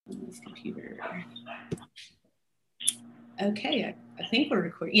this computer. Okay, I think we're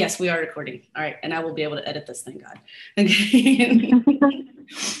recording. Yes, we are recording. All right, and I will be able to edit this, thank God. Okay.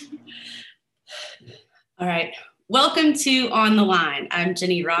 All right. Welcome to On the Line. I'm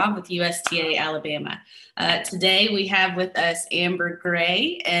Jenny Robb with USTA Alabama. Today we have with us Amber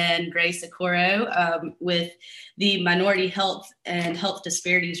Gray and Grace Okoro with the Minority Health and Health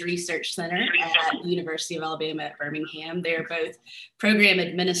Disparities Research Center at the University of Alabama at Birmingham. They're both program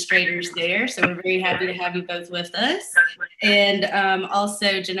administrators there, so we're very happy to have you both with us. And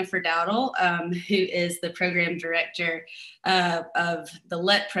also Jennifer Dowdle, who is the program director of the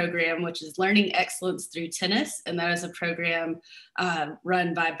LETT program, which is Learning Excellence Through Tennis, and that is a program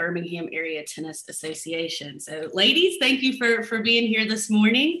run by Birmingham Area Tennis Association. So ladies, thank you for being here this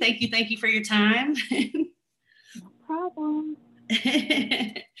morning. Thank you for your time. No problem.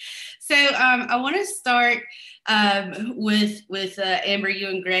 So I want to start with Amber, you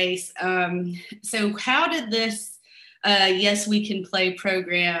and Grace. So how did this Yes We Can Play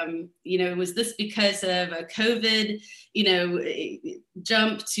program, was this because of a COVID,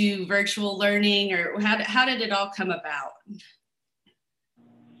 jump to virtual learning, or how did it all come about?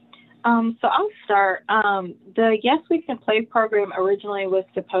 So I'll start. The Yes We Can Play program originally was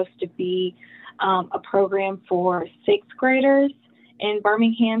supposed to be a program for sixth graders in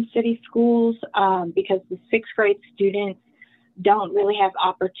Birmingham City Schools because the sixth grade students don't really have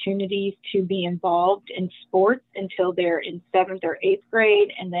opportunities to be involved in sports until they're in seventh or eighth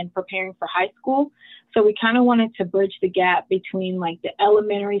grade and then preparing for high school. So we kind of wanted to bridge the gap between like the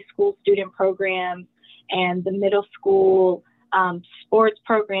elementary school student programs and the middle school sports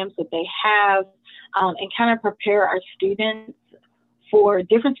programs that they have, and kind of prepare our students for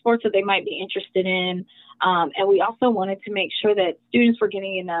different sports that they might be interested in. And we also wanted to make sure that students were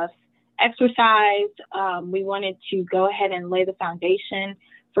getting enough exercise. We wanted to go ahead and lay the foundation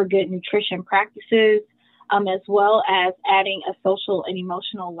for good nutrition practices, as well as adding a social and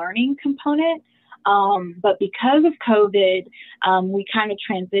emotional learning component. But because of COVID, we kind of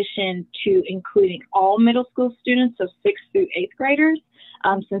transitioned to including all middle school students, so sixth through eighth graders,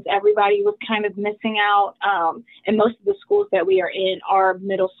 since everybody was kind of missing out. And most of the schools that we are in are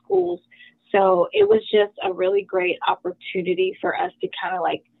middle schools. So it was just a really great opportunity for us to kind of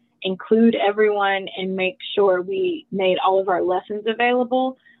like include everyone and make sure we made all of our lessons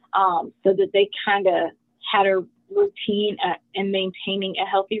available so that they kind of had a routine and maintaining a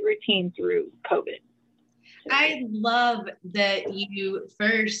healthy routine through COVID. I love that you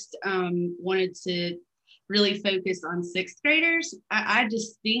first wanted to really focus on sixth graders. I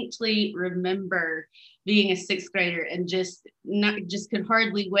distinctly remember being a sixth grader and just could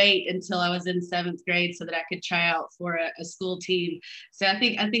hardly wait until I was in seventh grade so that I could try out for a school team. So I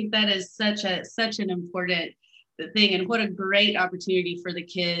think that is such an important thing, and what a great opportunity for the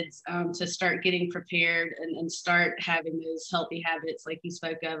kids to start getting prepared and start having those healthy habits like you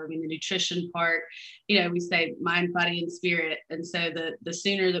spoke of. I mean, the nutrition part, we say mind, body, and spirit. And so the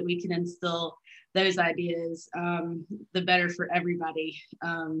sooner that we can instill those ideas, the better for everybody.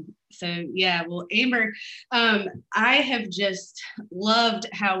 So yeah, well, Amber, I have just loved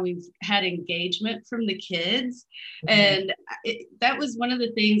how we've had engagement from the kids. And that was one of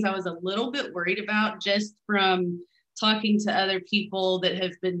the things I was a little bit worried about, just from talking to other people that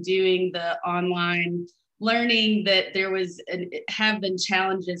have been doing the online learning, that there have been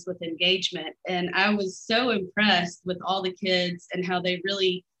challenges with engagement. And I was so impressed with all the kids and how they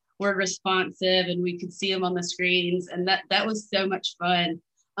really were responsive, and we could see them on the screens, and that was so much fun.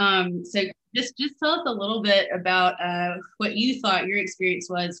 So just tell us a little bit about what you thought your experience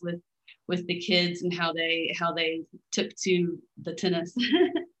was with the kids and how they took to the tennis.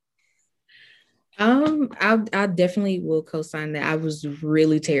 I definitely will co-sign that. I was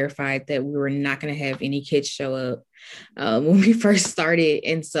really terrified that we were not going to have any kids show up when we first started,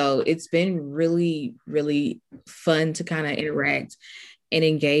 and so it's been really, really fun to kind of interact and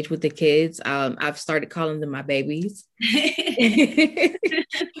engage with the kids. I've started calling them my babies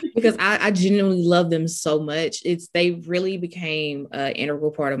because I genuinely love them so much. They really became an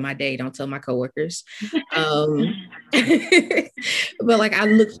integral part of my day. Don't tell my coworkers. But like, I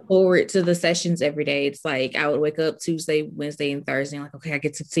look forward to the sessions every day. It's like I would wake up Tuesday, Wednesday, and Thursday. And like, okay, I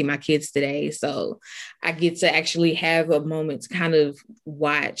get to see my kids today. So I get to actually have a moment to kind of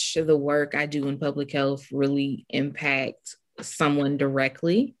watch the work I do in public health really impact someone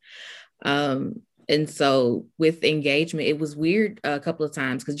directly. And And so with engagement, it was weird a couple of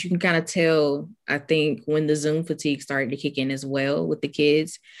times because you can kind of tell, I think, when the Zoom fatigue started to kick in as well with the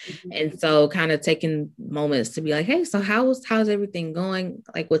kids. Mm-hmm. And so kind of taking moments to be like, hey, so how's everything going?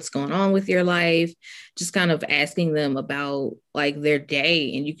 Like, what's going on with your life? Just kind of asking them about like their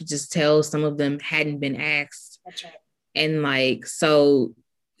day. And you could just tell some of them hadn't been asked. That's right. And like, so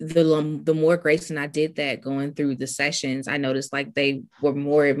the more Grace and I did that going through the sessions, I noticed like they were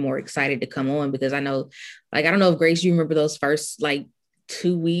more and more excited to come on, because I know, like, I don't know if Grace, you remember those first like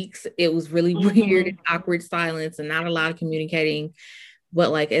 2 weeks, it was really weird and awkward silence and not a lot of communicating.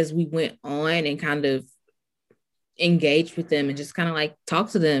 But like, as we went on and kind of engaged with them and just kind of like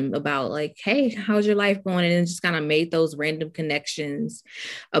talked to them about like, hey, how's your life going? And just kind of made those random connections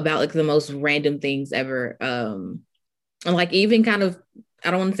about like the most random things ever. And like even kind of, I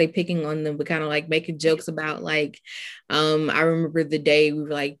don't want to say picking on them, but kind of like making jokes about like, I remember the day we were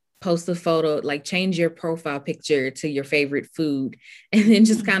like, post a photo, like change your profile picture to your favorite food, and then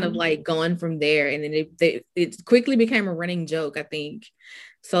just kind of like going from there. And then it quickly became a running joke, I think.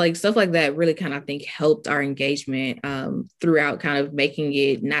 So like stuff like that really kind of, I think, helped our engagement throughout, kind of making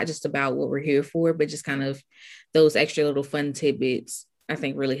it not just about what we're here for, but just kind of those extra little fun tidbits, I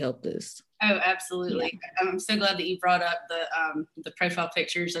think really helped us. Oh, absolutely. Yeah. I'm so glad that you brought up the profile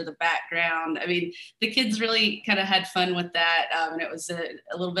pictures or the background. I mean, the kids really kind of had fun with that. And it was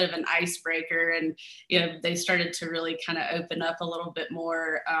a little bit of an icebreaker. And, they started to really kind of open up a little bit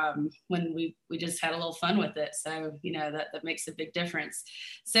more when we just had a little fun with it. So, that makes a big difference.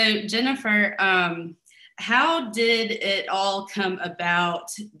 So, Jennifer, how did it all come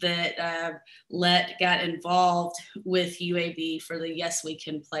about that LETT got involved with UAB for the Yes We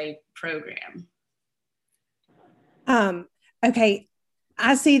Can Play program? Okay,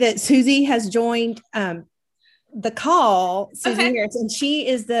 I see that Susie has joined the call, Susie Harris, and she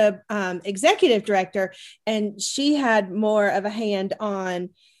is the executive director, and she had more of a hand on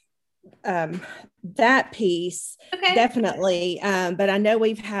that piece, definitely. But I know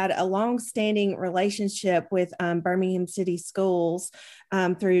we've had a long-standing relationship with Birmingham City Schools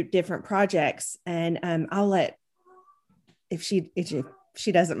through different projects, and I'll let, if she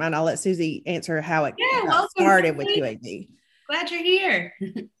doesn't mind, I'll let Susie answer how it started with UAB. Glad you're here.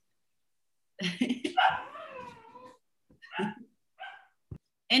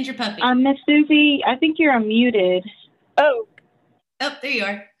 And your puppy. Miss Susie, I think you're unmuted. Oh, there you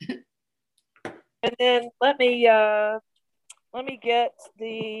are. And then let me get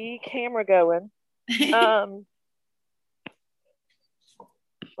the camera going.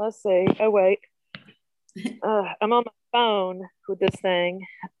 Let's see. Oh wait, I'm on my phone with this thing.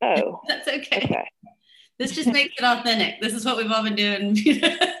 Oh, that's okay. This just makes it authentic. This is what we've all been doing.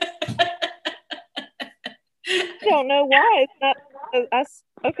 I don't know why it's not.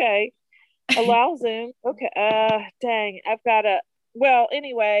 Okay, allow Zoom. Okay. Dang, I've got to. Well,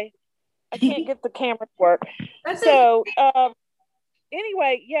 anyway. I can't get the camera to work. So,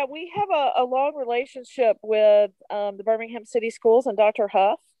 anyway, yeah, we have a long relationship with the Birmingham City Schools and Dr.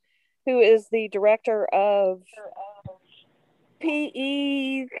 Huff, who is the director of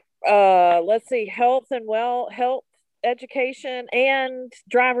PE, health education and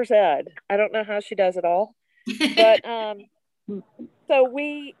driver's ed. I don't know how she does it all, but so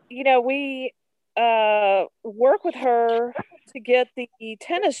we work with her to get the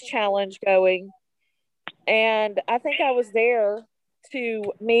tennis challenge going. And I think I was there to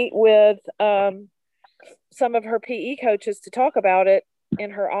meet with some of her PE coaches to talk about it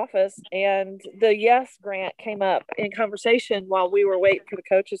in her office. And the Yes grant came up in conversation while we were waiting for the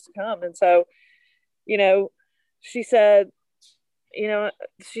coaches to come. And so, she said, well,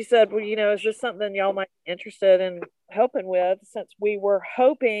 is this something y'all might be interested in helping with, since we were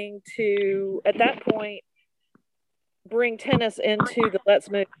hoping to, at that point, bring tennis into the Let's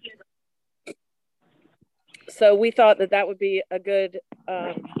Move. So we thought that would be a good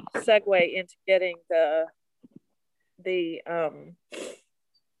segue into getting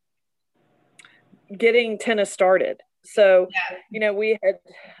getting tennis started. So, we had,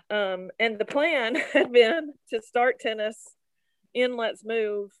 and the plan had been to start tennis in Let's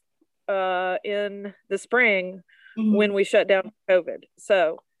Move in the spring when we shut down COVID.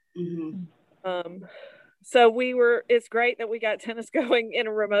 So, so it's great that we got tennis going in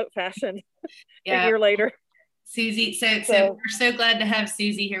a remote fashion a year later. Susie, so we're so glad to have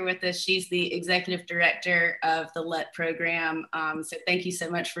Susie here with us. She's the executive director of the LETT program. So thank you so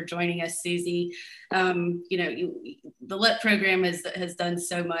much for joining us, Susie. The LETT program has done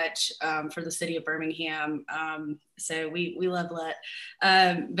so much for the city of Birmingham. So we love LETT.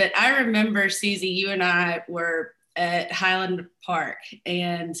 But I remember, Susie, you and I were at Highland Park,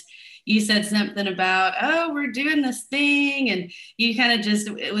 and you said something about, oh, we're doing this thing, and you kind of just,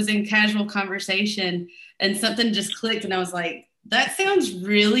 it was in casual conversation, and something just clicked, and I was like, that sounds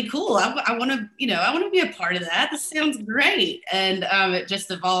really cool. I want to, I want to be a part of that. This sounds great. And it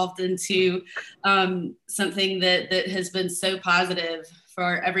just evolved into something that has been so positive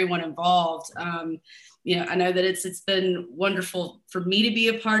for everyone involved. I know that it's been wonderful for me to be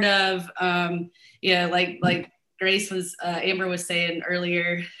a part of. Like Grace Amber was saying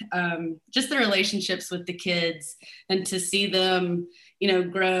earlier, just the relationships with the kids, and to see them,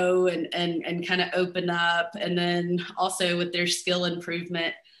 grow and kind of open up, and then also with their skill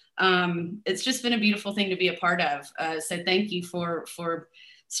improvement. It's just been a beautiful thing to be a part of. So thank you for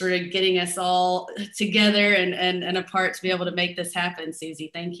sort of getting us all together and apart to be able to make this happen, Susie.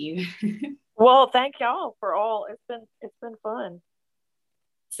 Thank you. Well, thank y'all for all. It's been fun.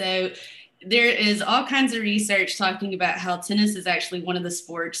 So there is all kinds of research talking about how tennis is actually one of the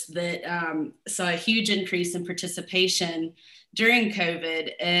sports that saw a huge increase in participation during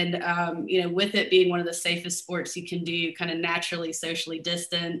COVID. And, with it being one of the safest sports you can do, kind of naturally, socially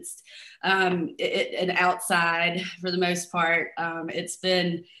distanced, and outside for the most part, it's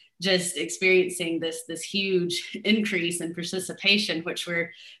been just experiencing this huge increase in participation, which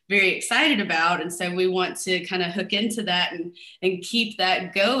we're very excited about. And so we want to kind of hook into that and keep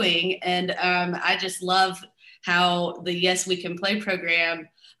that going. And I just love how the Yes We Can Play program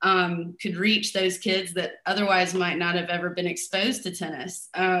could reach those kids that otherwise might not have ever been exposed to tennis.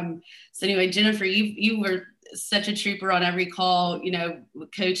 So anyway, Jennifer, you were such a trooper on every call,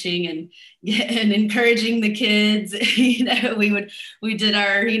 coaching and encouraging the kids. We did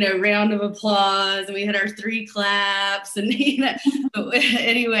our, round of applause, and we had our 3 claps, and, but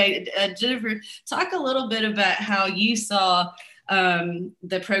anyway, Jennifer, talk a little bit about how you saw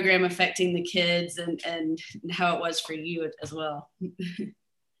the program affecting the kids and how it was for you as well.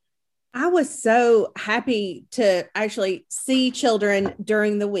 I was so happy to actually see children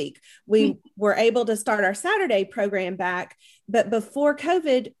during the week. We were able to start our Saturday program back, but before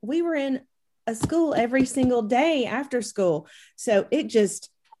COVID, we were in a school every single day after school. So it just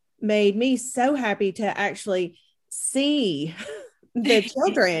made me so happy to actually see the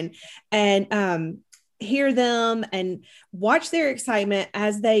children and hear them and watch their excitement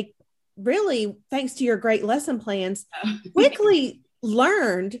as they really, thanks to your great lesson plans, quickly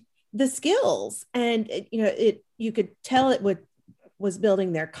learned the skills. And you could tell it was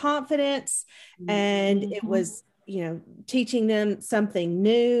building their confidence, and it was teaching them something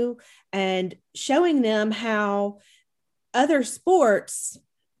new and showing them how other sports,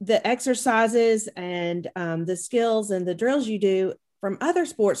 the exercises and the skills and the drills you do from other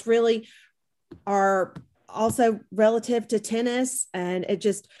sports really are also relative to tennis. And it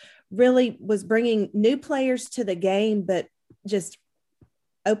just really was bringing new players to the game, but just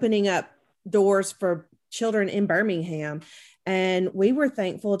opening up doors for children in Birmingham. And we were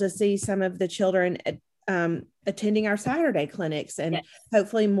thankful to see some of the children attending our Saturday clinics, and yes,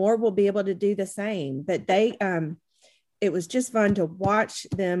 hopefully more will be able to do the same. But it was just fun to watch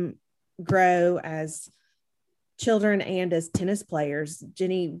them grow as children and as tennis players.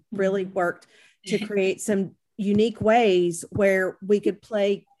 Jenny really worked to create some unique ways where we could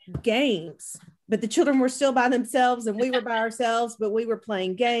play games, but the children were still by themselves and we were by ourselves, but we were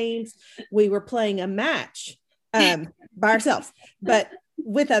playing games. We were playing a match by ourselves, but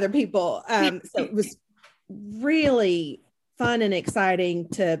with other people. So it was really fun and exciting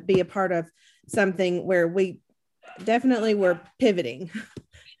to be a part of something where we definitely were pivoting.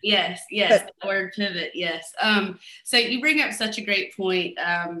 Yes, the word pivot. Yes. So you bring up such a great point.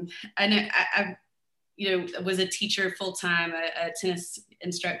 I know I was a teacher full-time, a tennis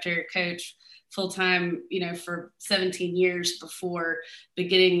instructor, coach full-time, for 17 years before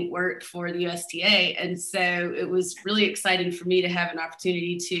beginning work for the USTA. And so it was really exciting for me to have an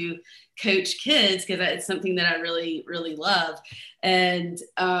opportunity to coach kids, because it's something that I really, really love. And,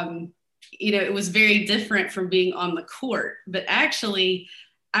 it was very different from being on the court, but actually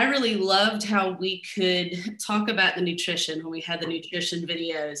I really loved how we could talk about the nutrition when we had the nutrition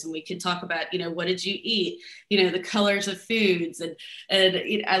videos, and we could talk about, what did you eat, the colors of foods.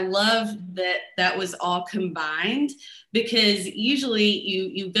 And I love that was all combined, because usually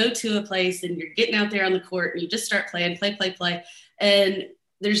you go to a place and you're getting out there on the court and you just start playing, play. And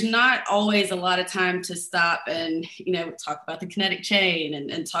there's not always a lot of time to stop and, talk about the kinetic chain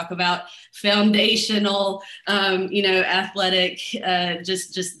and talk about foundational, athletic,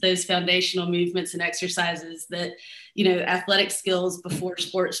 just those foundational movements and exercises that, athletic skills before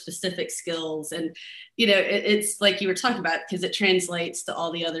sport specific skills. And, it's like you were talking about, because it translates to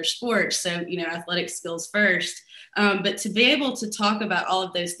all the other sports. So, athletic skills first. But to be able to talk about all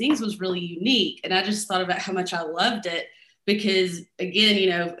of those things was really unique. And I just thought about how much I loved it because, again, you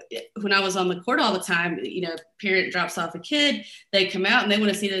know, when I was on the court all the time, you know, parent drops off a kid, they come out and they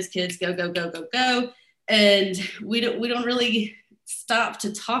want to see those kids go, go, go, go, go. And we don't really stop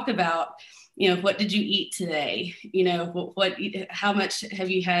to talk about, you know, what did you eat today? You know, how much have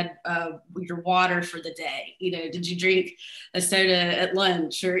you had your water for the day? You know, did you drink a soda at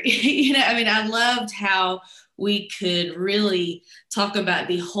lunch? Or, you know, I mean, I loved how we could really talk about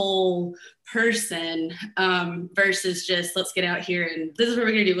the whole person versus just let's get out here and this is what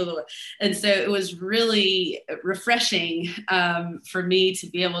we're going to do. Blah, blah, blah. And so it was really refreshing for me to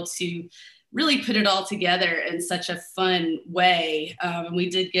be able to really put it all together in such a fun way. And we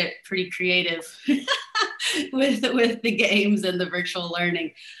did get pretty creative with the games and the virtual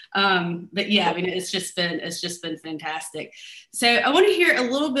learning. But yeah, I mean, it's just been fantastic. So I want to hear a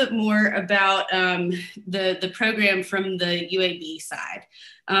little bit more about the program from the UAB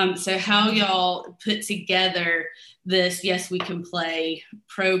side. So how y'all put together this Yes We Can Play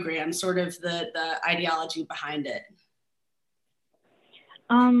program, sort of the ideology behind it.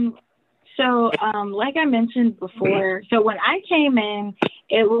 So like I mentioned before, so when I came in,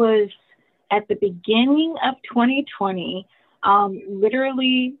 it was at the beginning of 2020,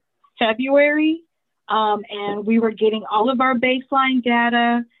 literally February, and we were getting all of our baseline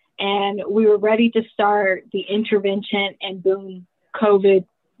data and we were ready to start the intervention, and boom, COVID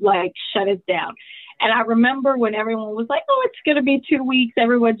like shut us down. And I remember when everyone was like, oh, it's going to be 2 weeks,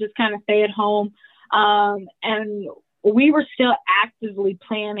 everyone just kind of stay at home. And we were still actively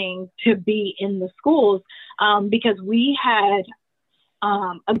planning to be in the schools because we had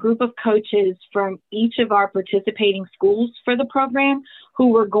a group of coaches from each of our participating schools for the program who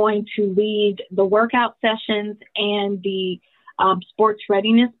were going to lead the workout sessions and the sports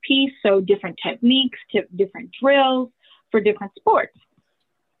readiness piece. So different techniques, different drills for different sports.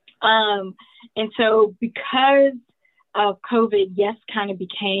 And so because of COVID, yes, kind of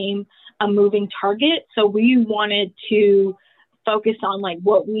became a moving target. So we wanted to focus on like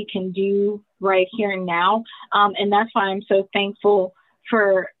what we can do right here and now. And that's why I'm so thankful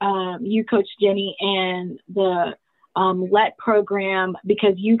for you, Coach Jenny, and the LETT program,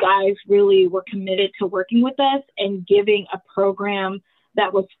 because you guys really were committed to working with us and giving a program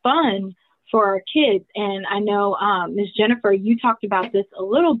that was fun for our kids. And I know, Ms. Jennifer, you talked about this a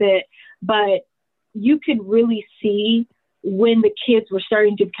little bit, but you could really see when the kids were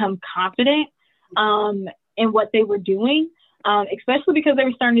starting to become confident in what they were doing, especially because they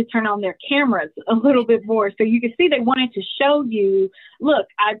were starting to turn on their cameras a little bit more. So you could see they wanted to show you, look,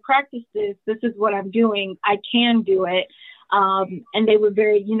 I practiced this. This is what I'm doing. I can do it. And they were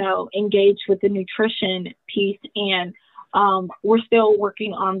very, engaged with the nutrition piece. And we're still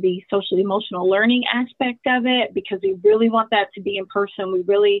working on the social emotional learning aspect of it because we really want that to be in person. We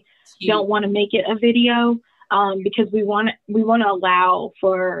really don't want to make it a video. Because we want to allow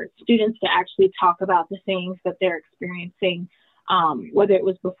for students to actually talk about the things that they're experiencing, whether it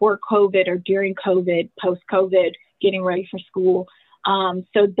was before COVID or during COVID, post-COVID, getting ready for school.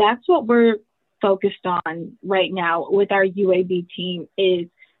 So that's what we're focused on right now with our UAB team, is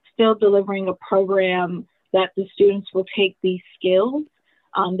still delivering a program that the students will take these skills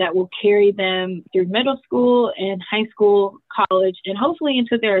that will carry them through middle school and high school, college, and hopefully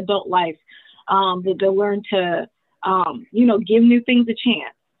into their adult life. That they'll learn to, give new things a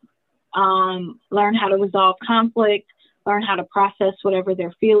chance, learn how to resolve conflict, learn how to process whatever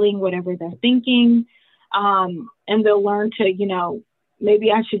they're feeling, whatever they're thinking, and they'll learn to,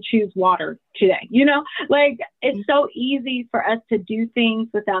 maybe I should choose water today. It's so easy for us to do things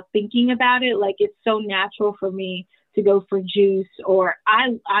without thinking about it. Like, it's so natural for me to go for juice, or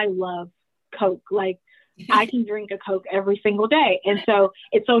I love Coke. Like, I can drink a Coke every single day. And so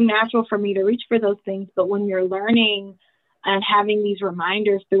it's so natural for me to reach for those things. But when you're learning and having these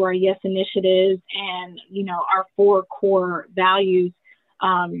reminders through our YES initiatives and, our 4 core values,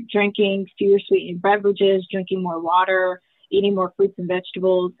 drinking fewer sweetened beverages, drinking more water, eating more fruits and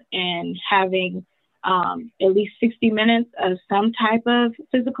vegetables, and having at least 60 minutes of some type of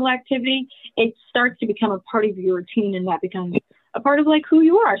physical activity, it starts to become a part of your routine, and that becomes a part of like who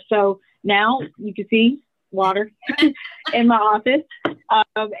you are. So now you can see water in my office.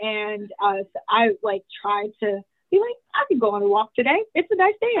 And I try to be like, I could go on a walk today. It's a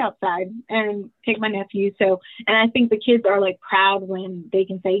nice day outside, and take my nephew. So, and I think the kids are like proud when they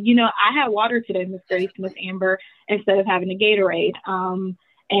can say, I had water today, Miss Grace, Miss Amber, instead of having a Gatorade. And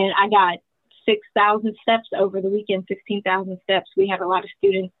I got 6,000 steps over the weekend, 16,000 steps. We had a lot of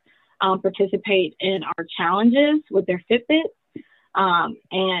students participate in our challenges with their Fitbit.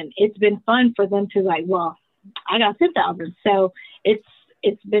 And it's been fun for them to like, well, I got 10,000. So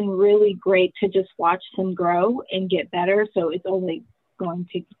it's been really great to just watch them grow and get better. So it's only going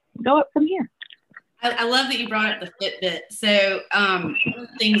to go up from here. I love that you brought up the Fitbit. So one of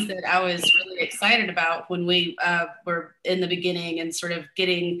the things that I was really excited about when we were in the beginning and sort of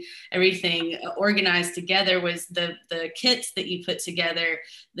getting everything organized together was the kits that you put together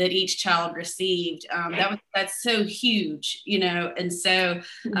that each child received. That's so huge, you know. And so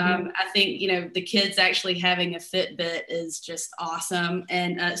I think, you know, the kids actually having a Fitbit is just awesome.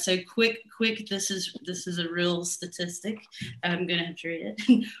 And so quick, this is a real statistic. I'm gonna have to read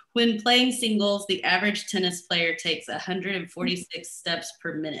it. When playing singles, the average tennis player takes 146 steps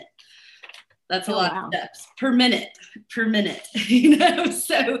per minute. That's a lot of steps per minute, you know?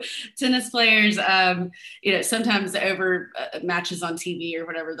 So tennis players, you know, sometimes over matches on TV or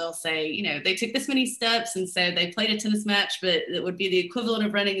whatever, they'll say, you know, they took this many steps. And so they played a tennis match, but it would be the equivalent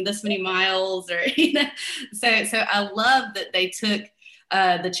of running this many miles or, you know, so I love that they took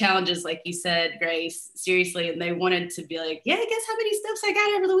the challenges, like you said, Grace, seriously, and they wanted to be like, yeah, guess how many steps I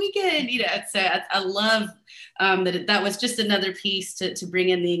got over the weekend, you know. So I love that was just another piece to bring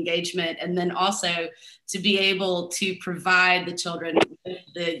in the engagement, and then also to be able to provide the children with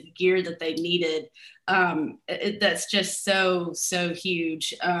the gear that they needed. That's just so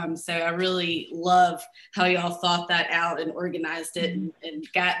huge. So I really love how y'all thought that out and organized it and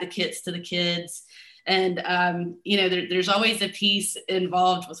got the kits to the kids. And, you know, there's always a piece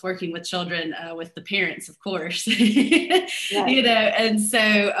involved with working with children, with the parents, of course, you know, and so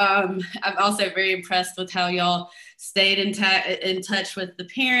I'm also very impressed with how y'all stayed in touch with the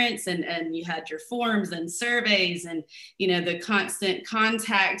parents, and you had your forms and surveys and, you know, the constant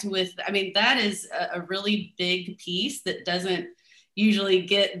contact with, I mean, that is a really big piece that doesn't usually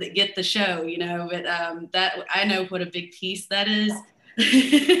get the show, you know, but that I know what a big piece that is. So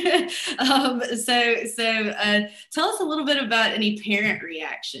tell us a little bit about any parent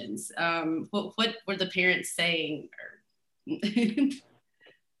reactions. What were the parents saying?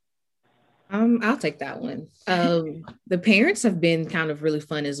 I'll take that one. The parents have been kind of really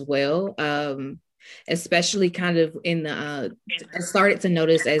fun as well. Especially kind of in the I started to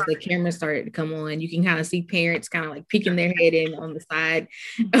notice as the camera started to come on, you can kind of see parents kind of like peeking their head in on the side,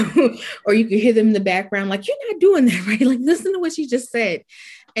 or you could hear them in the background like, you're not doing that right, like listen to what she just said.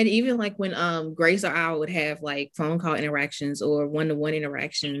 And even like when Grace or I would have like phone call interactions or one-to-one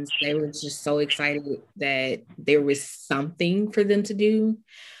interactions, they were just so excited that there was something for them to do.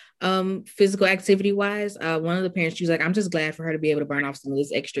 Physical activity wise, one of the parents, she was like, I'm just glad for her to be able to burn off some of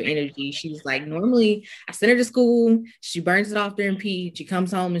this extra energy. She's like, normally I send her to school, she burns it off during PE, she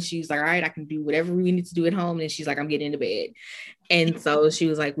comes home and she's like, all right, I can do whatever we need to do at home. And she's like, I'm getting into bed. And so she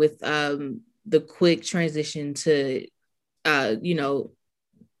was like, with the quick transition to you know,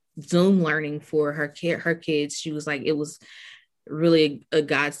 Zoom learning for her kids, she was like, it was really a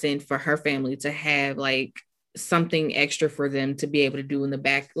godsend for her family to have like something extra for them to be able to do in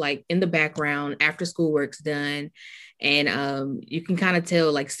the background after schoolwork's done. And you can kind of tell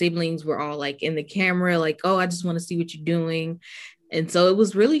like siblings were all like in the camera, like, oh, I just want to see what you're doing. And so it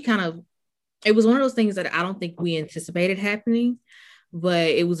was really it was one of those things that I don't think we anticipated happening, but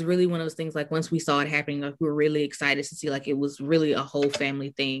it was really one of those things, like once we saw it happening, like we were really excited to see like it was really a whole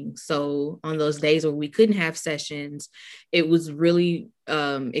family thing. So on those days where we couldn't have sessions, it was really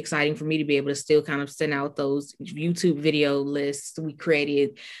exciting for me to be able to still kind of send out those YouTube video lists we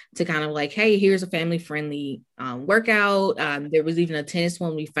created to kind of like, hey, here's a family friendly workout. There was even a tennis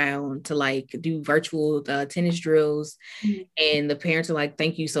one we found to like do virtual tennis drills. And the parents are like,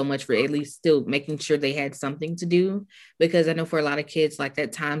 thank you so much for at least still making sure they had something to do, because I know for a lot of kids, like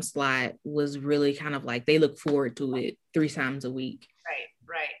that time slot was really kind of like they look forward to it 3 times a week.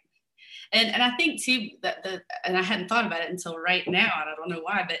 Right. And I think too that and I hadn't thought about it until right now, and I don't know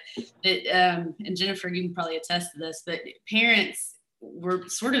why, but that and Jennifer, you can probably attest to this, but parents were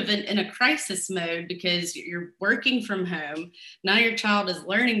sort of in a crisis mode because you're working from home. Now your child is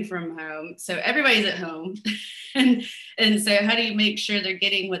learning from home, so everybody's at home, and so how do you make sure they're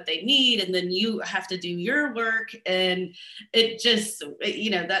getting what they need, and then you have to do your work, and it just, you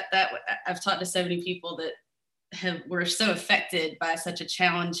know, that I've talked to so many people that were so affected by such a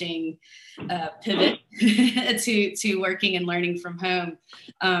challenging pivot to working and learning from home.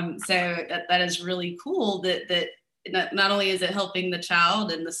 So that is really cool that not only is it helping the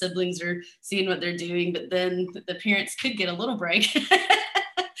child and the siblings are seeing what they're doing, but then the parents could get a little break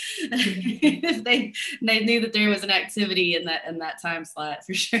if they knew that there was an activity in that time slot,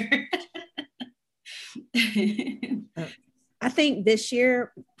 for sure. I think this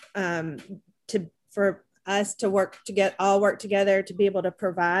year, for us to work together to be able to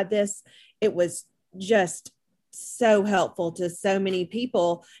provide this, it was just so helpful to so many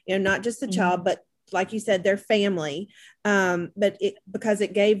people, not just the child, but like you said, their family. Because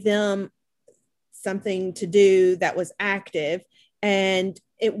it gave them something to do that was active. And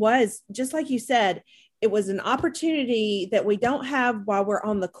it was, just like you said, it was an opportunity that we don't have while we're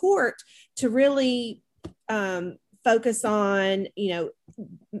on the court to really focus on,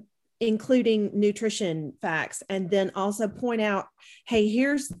 including nutrition facts, and then also point out, hey,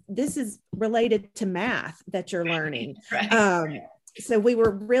 this is related to math that you're learning. Right. So we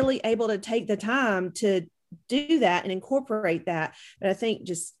were really able to take the time to do that and incorporate that. But I think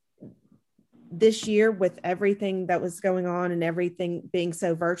just this year, with everything that was going on and everything being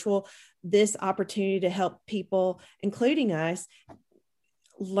so virtual, this opportunity to help people, including us,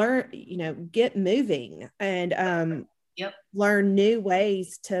 learn, get moving and learn new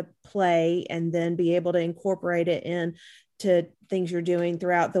ways to play, and then be able to incorporate it into things you're doing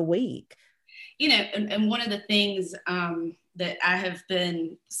throughout the week. And one of the things that I have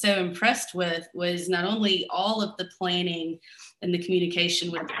been so impressed with was not only all of the planning and the communication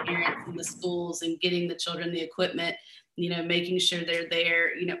with the parents and the schools and getting the children the equipment, making sure they're there,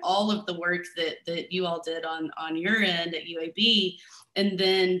 all of the work that you all did on your end at UAB, and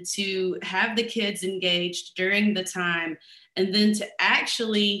then to have the kids engaged during the time, and then to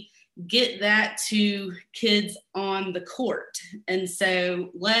actually get that to kids on the court. And so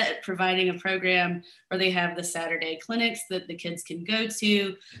LETT providing a program where they have the Saturday clinics that the kids can go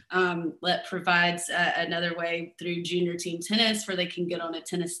to. LETT provides another way through junior team tennis where they can get on a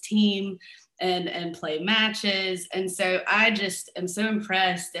tennis team and play matches. And so I just am so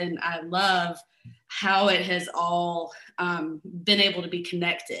impressed, and I love how it has all been able to be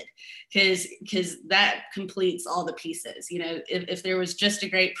connected, because that completes all the pieces. If there was just a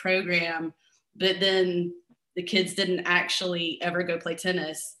great program, but then the kids didn't actually ever go play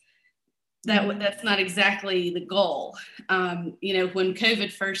tennis, that's not exactly the goal. When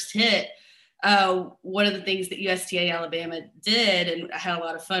COVID first hit, one of the things that USTA Alabama did, and I had a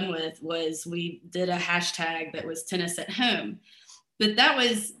lot of fun with, was we did a hashtag that was tennis at home. But that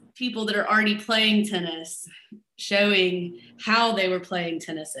was people that are already playing tennis showing how they were playing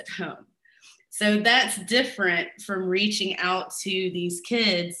tennis at home. So that's different from reaching out to these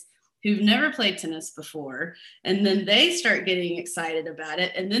kids who've never played tennis before, and then they start getting excited about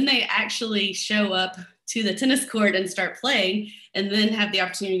it, and then they actually show up to the tennis court and start playing, and then have the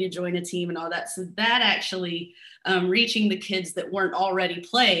opportunity to join a team and all that. So that actually reaching the kids that weren't already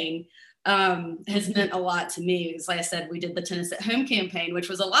playing has meant a lot to me. As I said, we did the Tennis at Home campaign, which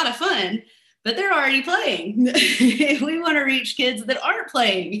was a lot of fun, but they're already playing. We want to reach kids that aren't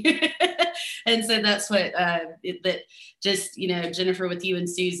playing. And so that's what Jennifer with you and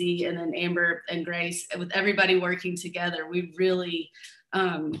Susie, and then Amber and Grace, with everybody working together, we really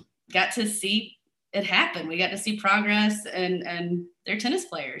got to see it happen. We got to see progress, and they're tennis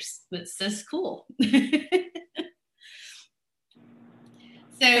players. That's just cool.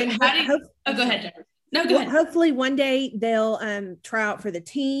 So go ahead, Jennifer. No, go ahead. Hopefully one day they'll try out for the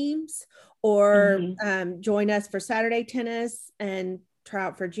teams, or join us for Saturday tennis and try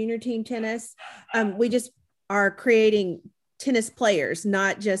out for junior team tennis. We just are creating tennis players,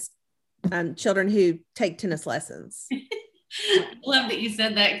 not just children who take tennis lessons. Love that you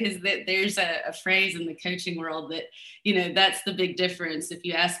said that, because there's a phrase in the coaching world that, that's the big difference. If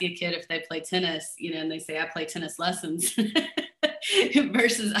you ask a kid if they play tennis, and they say, I play tennis lessons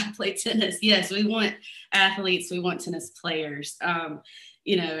versus I play tennis. Yes, we want athletes, we want tennis players. And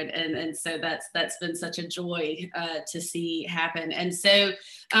so that's been such a joy to see happen. And so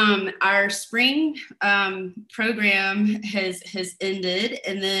our spring program has ended,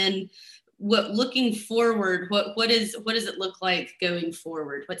 and then looking forward, what does it look like going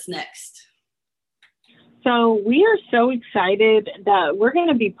forward? What's next? So we are so excited that we're going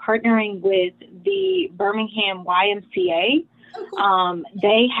to be partnering with the Birmingham YMCA. Oh, cool.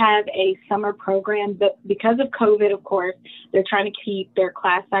 They have a summer program, but because of COVID, of course, they're trying to keep their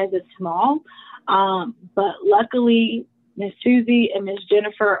class sizes small. But luckily, Ms. Susie and Ms.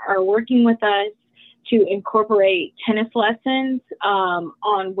 Jennifer are working with us to incorporate tennis lessons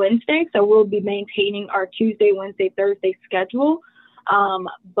on Wednesday. So we'll be maintaining our Tuesday, Wednesday, Thursday schedule.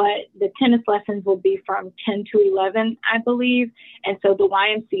 But the tennis lessons will be from 10 to 11, I believe. And so the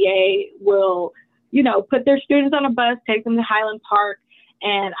YMCA will, put their students on a bus, take them to Highland Park.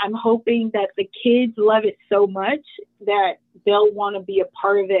 And I'm hoping that the kids love it so much that they'll want to be a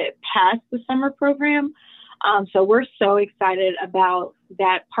part of it past the summer program. So we're so excited about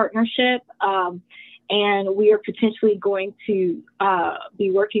that partnership. And we are potentially going to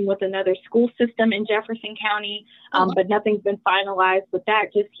be working with another school system in Jefferson County, but nothing's been finalized with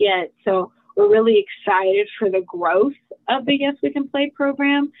that just yet. So we're really excited for the growth of the Yes We Can Play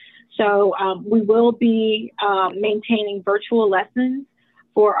program. So we will be maintaining virtual lessons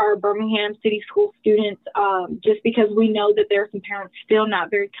for our Birmingham City School students, just because we know that there are some parents still not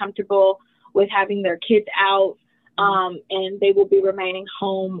very comfortable with having their kids out, and they will be remaining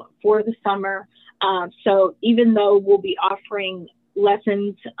home for the summer. So even though we'll be offering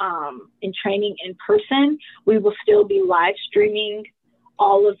lessons and training in person, we will still be live streaming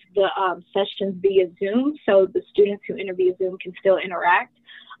all of the sessions via Zoom, so the students who enter via Zoom can still interact.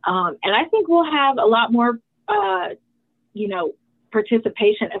 And I think we'll have a lot more,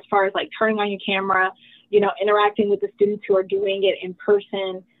 participation as far as like turning on your camera, interacting with the students who are doing it in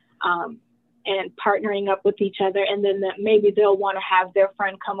person, and partnering up with each other. And then maybe they'll want to have their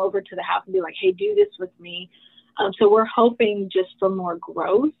friend come over to the house and be like, hey, do this with me. So we're hoping just for more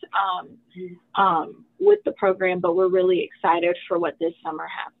growth with the program, but we're really excited for what this summer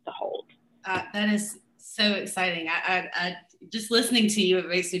has to hold. That is so exciting. I just listening to you, it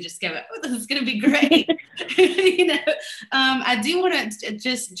makes me just go, oh, this is going to be great. I do want to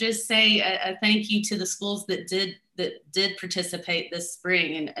just say a thank you to the schools that did participate this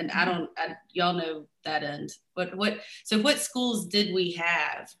spring, and y'all know that end. So what schools did we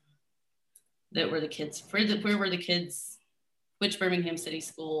have that were the kids? Where were the kids? Which Birmingham City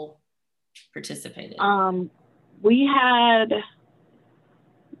school participated? We had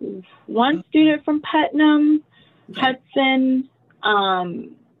one student from Putnam, Hudson,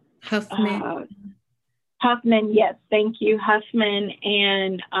 Huffman, yes, thank you, Huffman,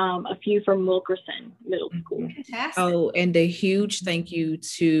 and a few from Wilkerson Middle School. Fantastic. Oh, and a huge thank you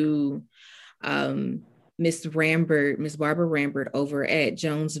to Miss Barbara Rambert over at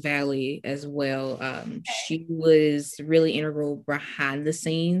Jones Valley as well. She was really integral behind the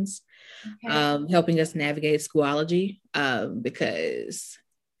scenes, helping us navigate Schoology, because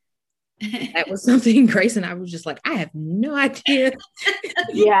that was something Grace and I was just like, I have no idea.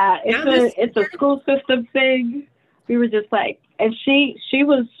 Yeah, it's a school system thing. We were just like, and she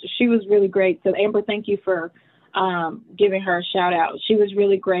was really great. So Amber, thank you for giving her a shout out. She was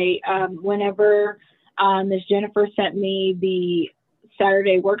really great. Whenever Ms. Jennifer sent me the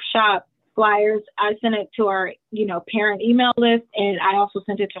Saturday workshop flyers, I sent it to our parent email list, and I also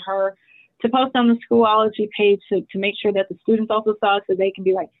sent it to her to post on the Schoology page to make sure that the students also saw it, so they can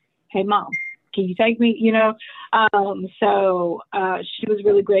be like, hey, Mom, can you take me? So she was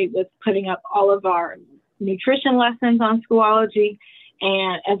really great with putting up all of our nutrition lessons on Schoology,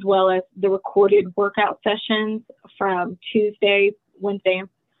 and as well as the recorded workout sessions from Tuesday, Wednesday,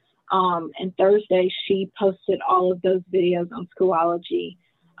 and Thursday. She posted all of those videos on Schoology,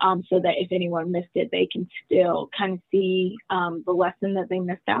 so that if anyone missed it, they can still kind of see the lesson that they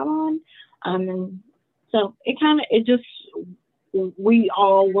missed out on. And so we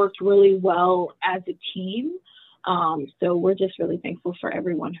all worked really well as a team. So we're just really thankful for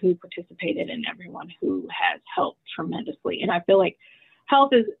everyone who participated and everyone who has helped tremendously. And I feel like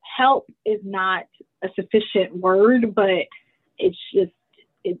help is not a sufficient word, but it's just,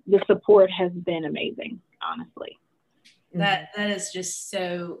 the support has been amazing, honestly. That is just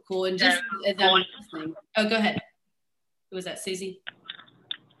so cool. And just as I'm listening, oh, go ahead. Who was that, Susie?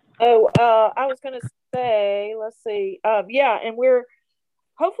 Oh, I was going to say, let's see. And we're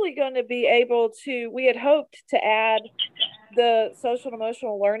hopefully going to be able to, we had hoped to add the social and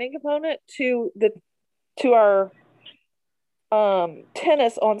emotional learning component to our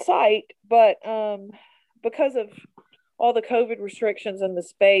tennis on site, but because of all the COVID restrictions in the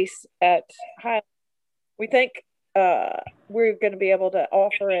space at Highland, we think we're going to be able to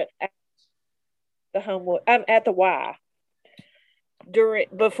offer it at the Homewood, at the Y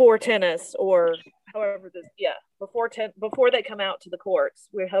before tennis, or however before they come out to the courts.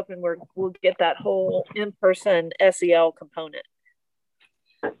 We're hoping we'll get that whole in-person SEL component.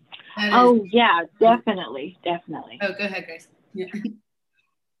 Yeah, definitely. Oh, go ahead, Grace. Yeah.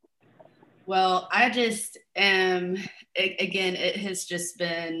 Well, I just again, it has just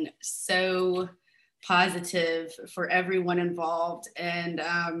been so positive for everyone involved, and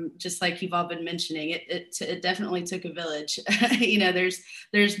just like you've all been mentioning, it definitely took a village.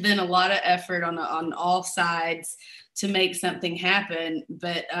 There's been a lot of effort on all sides to make something happen,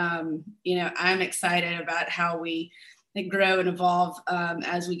 but I'm excited about how we grow and evolve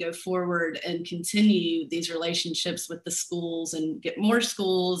as we go forward and continue these relationships with the schools and get more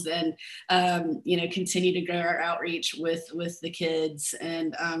schools and continue to grow our outreach with the kids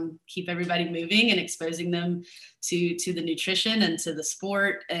and keep everybody moving and exposing them to the nutrition and to the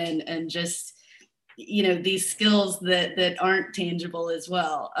sport and just these skills that aren't tangible as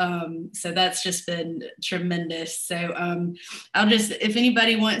well. So that's just been tremendous. So I'll just, if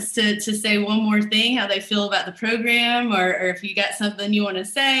anybody wants to say one more thing, how they feel about the program, or if you got something you want to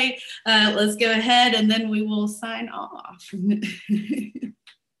say, let's go ahead and then we will sign off.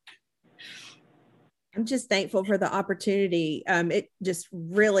 I'm just thankful for the opportunity. It just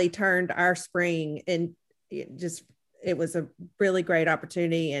really turned our spring, and it was a really great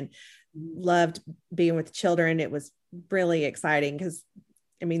opportunity, and loved being with children. It was really exciting because,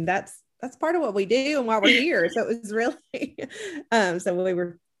 I mean, that's part of what we do and why we're here. So it was really, so we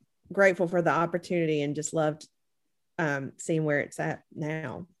were grateful for the opportunity and just loved seeing where it's at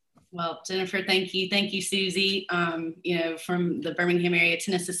now. Well, Jennifer, thank you. Thank you, Susie, from the Birmingham Area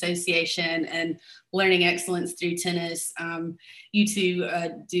Tennis Association and Learning Excellence Through Tennis. You two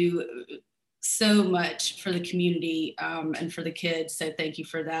do so much for the community and for the kids. So thank you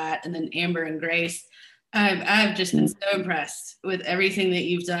for that. And then Amber and Grace, I've just been so impressed with everything that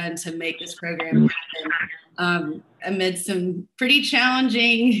you've done to make this program happen amid some pretty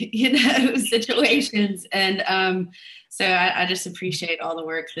challenging, situations. And so I just appreciate all the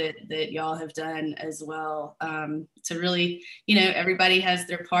work that y'all have done as well to really, everybody has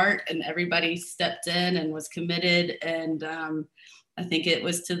their part and everybody stepped in and was committed. And I think it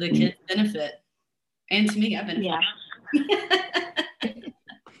was to the kids' benefit. And to me, I benefit. Yeah.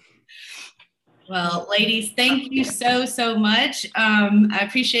 Well, ladies, thank you so much. I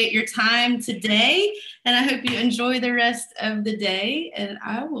appreciate your time today, and I hope you enjoy the rest of the day, and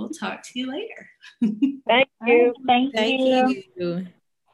I will talk to you later. Thank you. Thank you. You.